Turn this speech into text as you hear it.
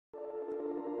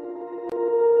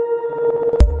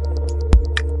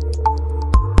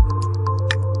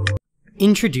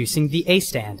Introducing the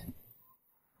A-Stand.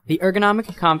 The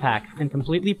ergonomic, compact, and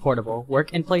completely portable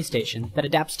work and play station that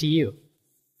adapts to you.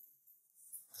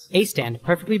 A-Stand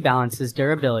perfectly balances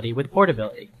durability with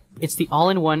portability. It's the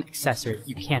all-in-one accessory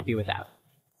you can't be without.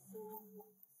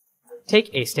 Take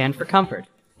A-Stand for comfort.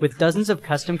 With dozens of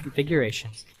custom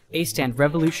configurations, A-Stand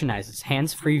revolutionizes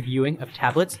hands-free viewing of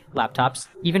tablets, laptops,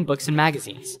 even books and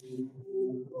magazines.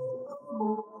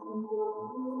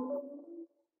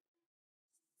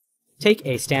 Take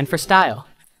A-Stand for style.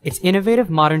 Its innovative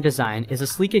modern design is a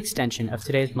sleek extension of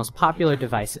today's most popular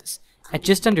devices. At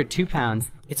just under 2 pounds,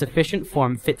 its efficient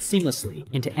form fits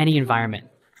seamlessly into any environment,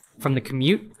 from the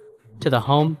commute, to the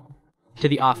home, to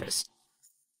the office.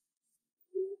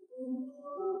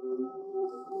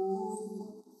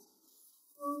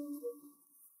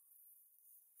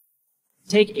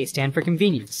 Take A-Stand for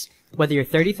convenience. Whether you're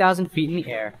 30,000 feet in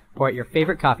the air or at your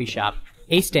favorite coffee shop,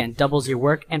 A-Stand doubles your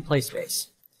work and play space.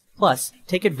 Plus,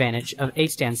 take advantage of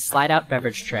A-Stand's slide-out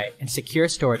beverage tray and secure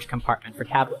storage compartment for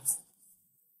tablets.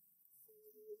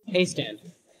 A-Stand.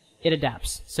 It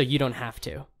adapts, so you don't have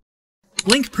to.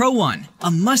 Link Pro 1,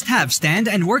 a must-have stand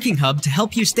and working hub to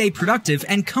help you stay productive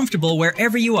and comfortable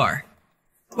wherever you are.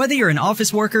 Whether you're an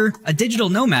office worker, a digital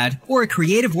nomad, or a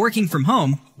creative working from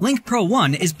home, Link Pro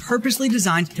 1 is purposely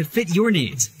designed to fit your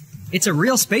needs. It's a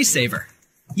real space saver.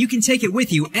 You can take it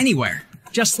with you anywhere.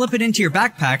 Just slip it into your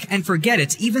backpack and forget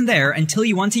it's even there until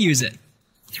you want to use it.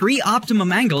 3 optimum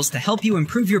angles to help you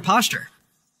improve your posture.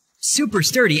 Super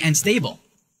sturdy and stable.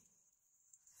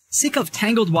 Sick of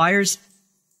tangled wires?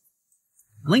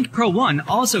 Link Pro 1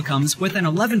 also comes with an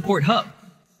 11-port hub.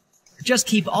 Just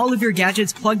keep all of your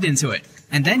gadgets plugged into it,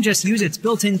 and then just use its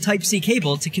built-in Type-C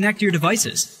cable to connect your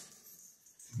devices.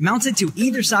 Mounted to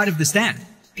either side of the stand,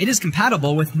 it is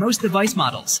compatible with most device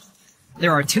models.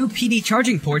 There are 2 PD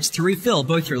charging ports to refill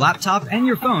both your laptop and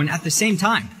your phone at the same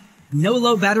time. No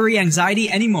low battery anxiety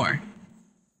anymore.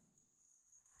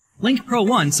 Link Pro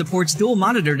 1 supports dual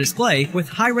monitor display with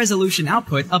high-resolution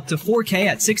output up to 4K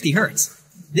at 60 Hz.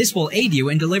 This will aid you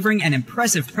in delivering an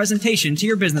impressive presentation to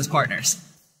your business partners.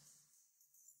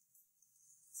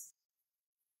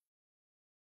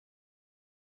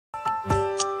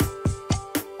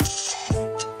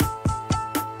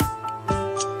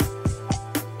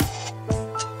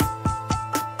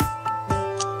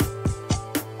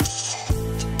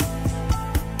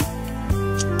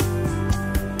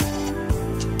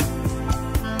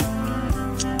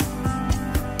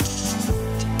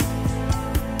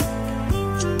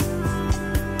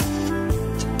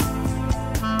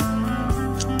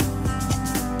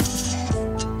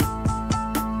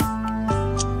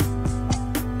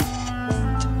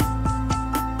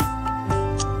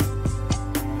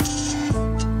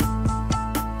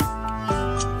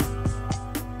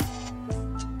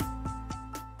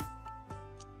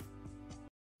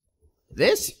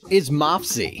 This is MOFT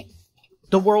Z,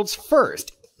 the world's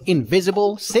first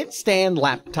invisible sit-stand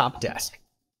laptop desk.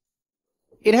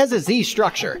 It has a Z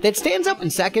structure that stands up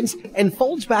in seconds and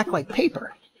folds back like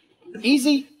paper.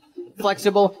 Easy,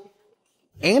 flexible,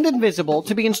 and invisible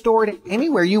to be stored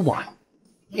anywhere you want.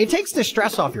 It takes the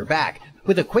stress off your back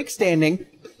with a quick standing,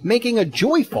 making a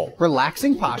joyful,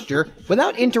 relaxing posture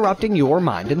without interrupting your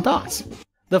mind and thoughts.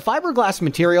 The fiberglass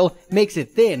material makes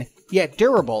it thin yet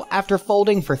durable after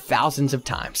folding for thousands of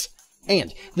times.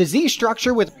 And the Z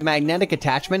structure with magnetic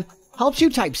attachment helps you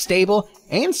type stable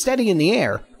and steady in the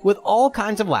air with all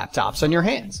kinds of laptops on your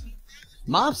hands.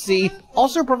 MOFT Z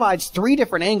also provides 3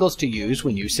 different angles to use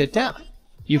when you sit down.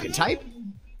 You can type,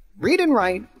 read and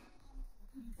write,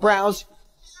 browse,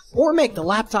 or make the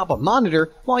laptop a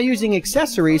monitor while using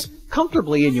accessories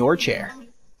comfortably in your chair.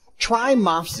 Try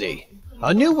MOFT Z,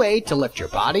 a new way to lift your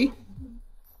body,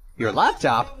 your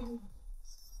laptop,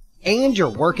 and your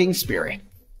working spirit.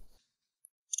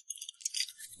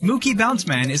 MUKI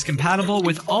BounceMan is compatible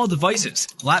with all devices,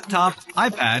 laptop,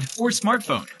 iPad, or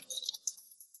smartphone.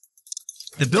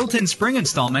 The built-in spring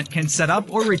installment can set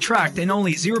up or retract in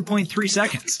only 0.3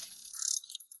 seconds.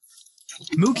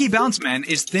 MUKI BounceMan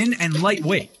is thin and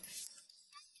lightweight.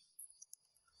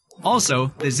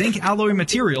 Also, the zinc alloy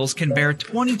materials can bear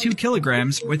 22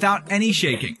 kilograms without any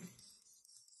shaking.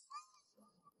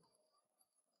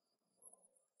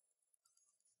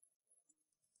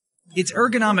 Its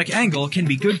ergonomic angle can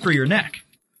be good for your neck.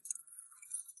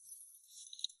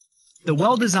 The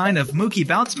well-designed of MUKI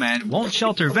BounceMan won't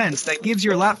shelter vents that gives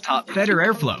your laptop better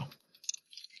airflow.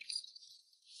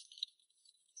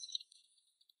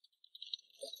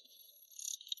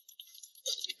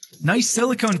 Nice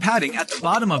silicone padding at the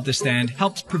bottom of the stand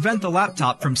helps prevent the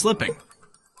laptop from slipping.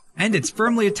 And it's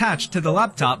firmly attached to the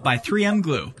laptop by 3M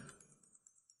glue.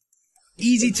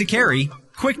 Easy to carry,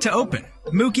 Quick to open.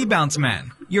 MUKI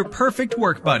BounceMan, your perfect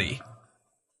work buddy.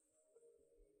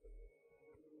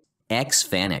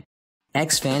 FINEDAY.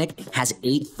 FINEDAY has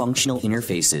 8 functional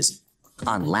interfaces.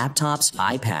 On laptops,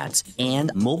 iPads,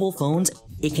 and mobile phones,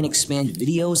 it can expand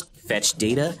videos, fetch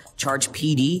data, charge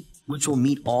PD, which will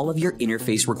meet all of your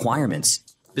interface requirements.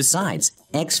 Besides,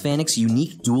 FINEDAY's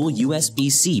unique dual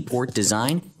USB-C port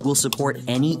design will support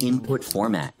any input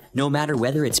format, no matter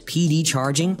whether it's PD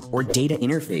charging or data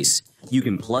interface. You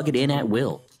can plug it in at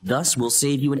will. Thus will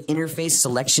save you an interface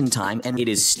selection time, and it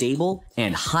is stable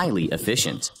and highly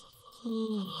efficient.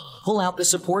 Pull out the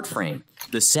support frame,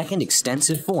 the second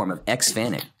extensive form of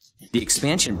FINEDAY. The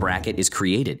expansion bracket is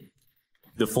created.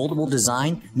 The foldable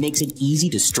design makes it easy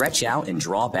to stretch out and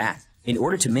draw back. In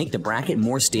order to make the bracket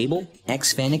more stable,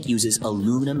 FINEDAY uses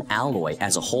aluminum alloy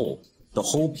as a whole. The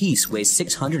whole piece weighs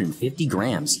 650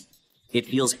 grams. It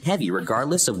feels heavy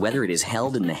regardless of whether it is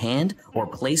held in the hand or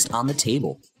placed on the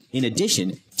table. In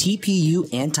addition,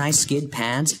 TPU anti-skid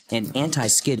pads and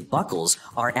anti-skid buckles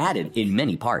are added in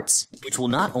many parts, which will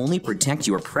not only protect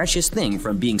your precious thing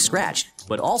from being scratched,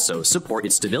 but also support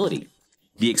its stability.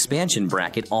 The expansion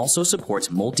bracket also supports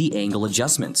multi-angle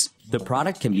adjustments. The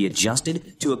product can be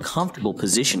adjusted to a comfortable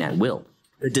position at will.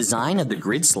 The design of the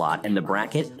grid slot and the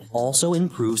bracket also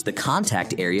improves the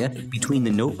contact area between the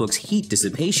notebook's heat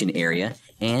dissipation area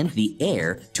and the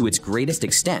air to its greatest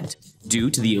extent,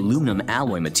 due to the aluminum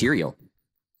alloy material.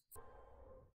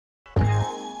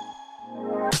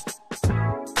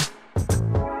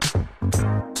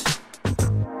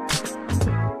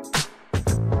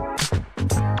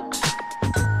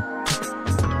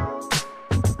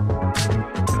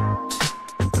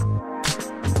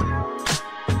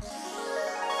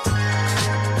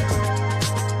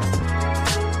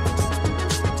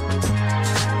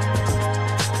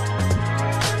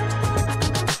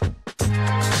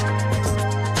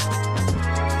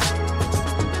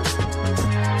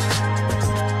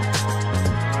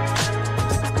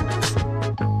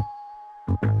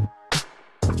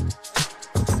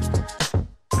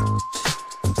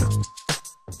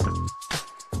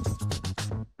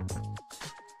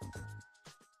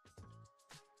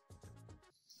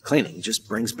 Cleaning just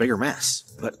brings bigger mess,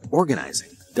 but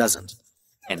organizing doesn't.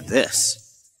 And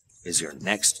this is your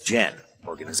next-gen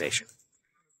organization.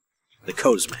 The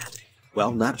CoZMan.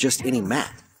 Well, not just any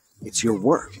mat. It's your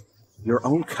work, your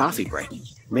own coffee break,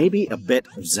 maybe a bit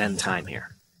of Zen time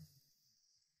here.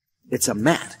 It's a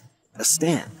mat, a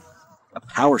stand, a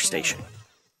power station,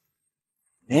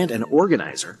 and an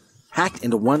organizer packed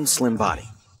into one slim body.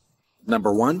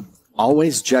 Number 1,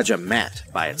 always judge a mat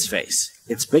by its face.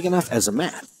 It's big enough as a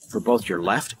mat for both your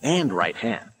left and right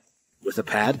hand, with a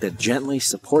pad that gently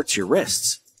supports your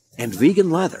wrists, and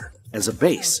vegan leather as a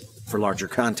base for larger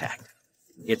contact.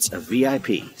 It's a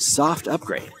VIP soft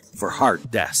upgrade for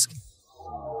hard desk.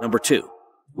 Number 2,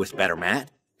 with better mat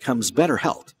comes better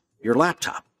health. Your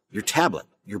laptop, your tablet,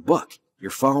 your book,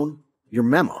 your phone, your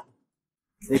memo.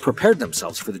 They prepared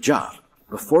themselves for the job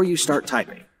before you start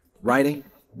typing, writing,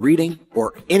 reading,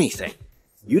 or anything.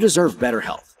 You deserve better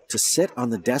health to sit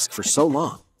on the desk for so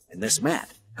long, and this mat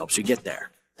helps you get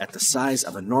there at the size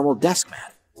of a normal desk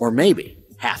mat, or maybe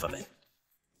half of it.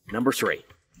 Number 3,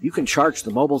 you can charge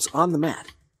the mobiles on the mat.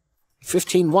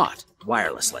 15 watt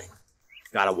wirelessly.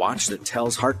 Got a watch that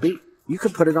tells heartbeat? You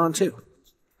can put it on too.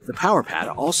 The power pad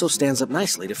also stands up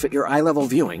nicely to fit your eye-level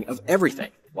viewing of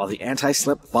everything, while the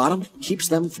anti-slip bottom keeps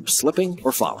them from slipping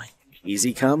or falling.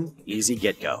 Easy come, easy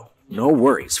get go. No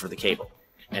worries for the cable.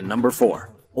 And number 4,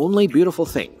 only beautiful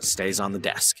things stays on the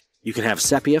desk. You can have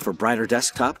sepia for brighter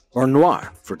desktop or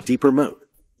noir for deeper mood.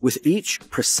 With each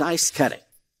precise cutting,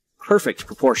 perfect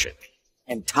proportion,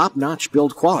 and top-notch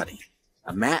build quality.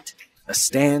 A mat, a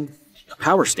stand, a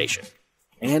power station,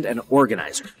 and an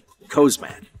organizer.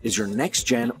 CoZMan is your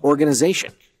next-gen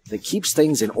organization that keeps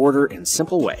things in order in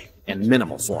simple way and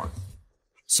minimal form.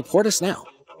 Support us now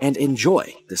and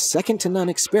enjoy the second-to-none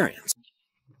experience.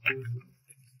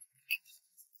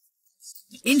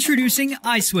 Introducing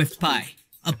iSwiftPi,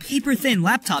 a paper-thin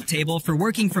laptop table for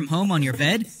working from home on your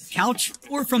bed, couch,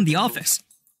 or from the office.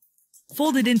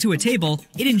 Folded into a table,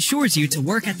 it ensures you to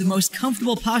work at the most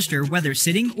comfortable posture whether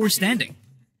sitting or standing.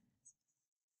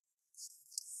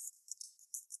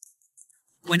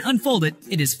 When unfolded,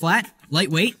 it is flat,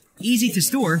 lightweight, easy to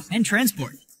store, and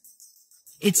transport.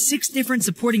 Its 6 different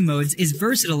supporting modes is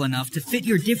versatile enough to fit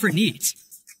your different needs.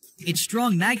 Its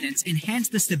strong magnets enhance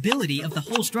the stability of the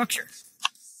whole structure.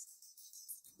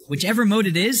 Whichever mode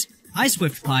it is,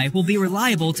 iSwiftPi will be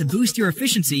reliable to boost your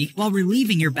efficiency while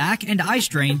relieving your back and eye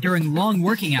strain during long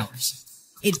working hours.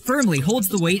 It firmly holds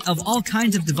the weight of all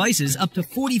kinds of devices up to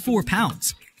 44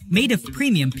 pounds, Made of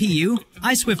premium PU,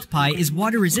 iSwiftPi is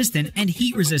water resistant and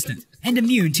heat resistant, and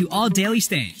immune to all daily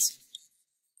stains.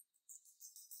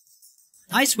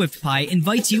 iSwiftPi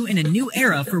invites you in a new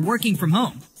era for working from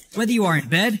home. Whether you are in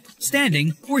bed,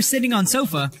 standing, or sitting on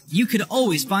sofa, you could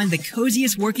always find the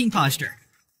coziest working posture.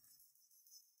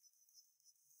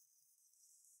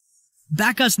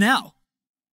 Back us now!